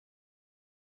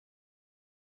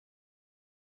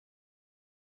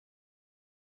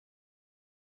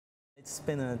It's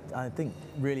been I think,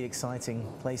 really exciting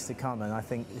place to come, and I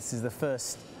think this is the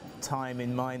first time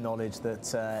in my knowledge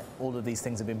that all of these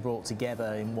things have been brought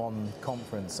together in one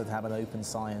conference. So to have an open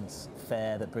science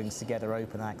fair that brings together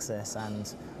open access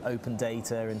and open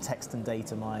data and text and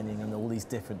data mining and all these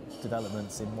different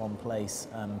developments in one place,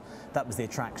 that was the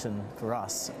attraction for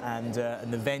us. And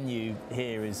the venue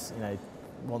here is,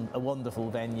 a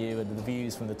wonderful venue, and the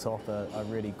views from the top are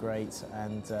really great,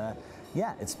 and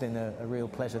yeah, it's been a real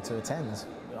pleasure to attend.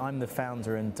 I'm the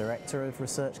founder and director of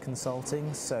Research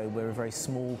Consulting, so we're a very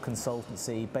small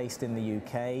consultancy based in the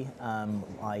UK.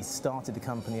 I started the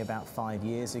company about 5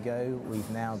 years ago. We've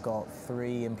now got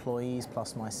 3 employees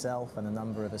plus myself and a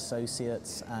number of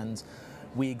associates, and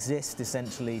we exist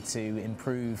essentially to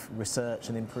improve research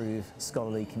and improve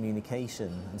scholarly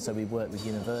communication. And so we work with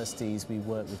universities, we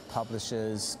work with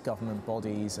publishers, government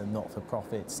bodies and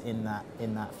not-for-profits in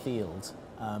that field.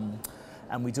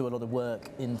 And we do a lot of work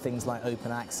in things like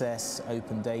open access,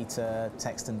 open data,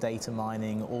 text and data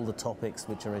mining, all the topics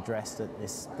which are addressed at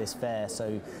this fair.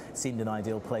 So it seemed an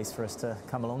ideal place for us to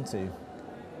come along to.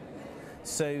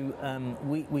 So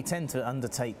we tend to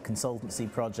undertake consultancy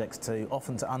projects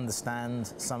often to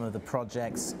understand some of the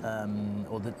projects,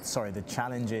 the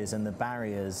challenges and the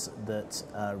barriers that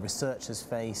researchers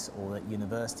face or that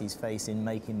universities face in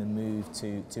making the move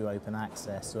to open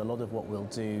access. So a lot of what we'll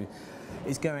do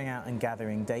is going out and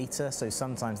gathering data. So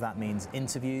sometimes that means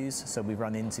interviews. So we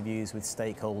run interviews with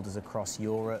stakeholders across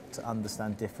Europe to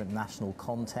understand different national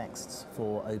contexts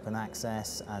for open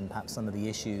access and perhaps some of the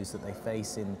issues that they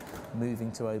face in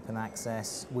moving to open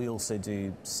access. We also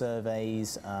do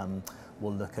surveys,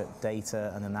 we'll look at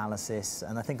data and analysis,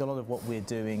 and I think a lot of what we're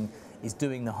doing is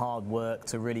doing the hard work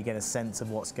to really get a sense of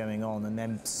what's going on and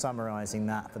then summarising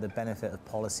that for the benefit of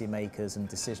policymakers and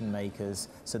decision makers,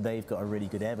 so they've got a really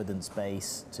good evidence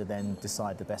base to then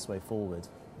decide the best way forward.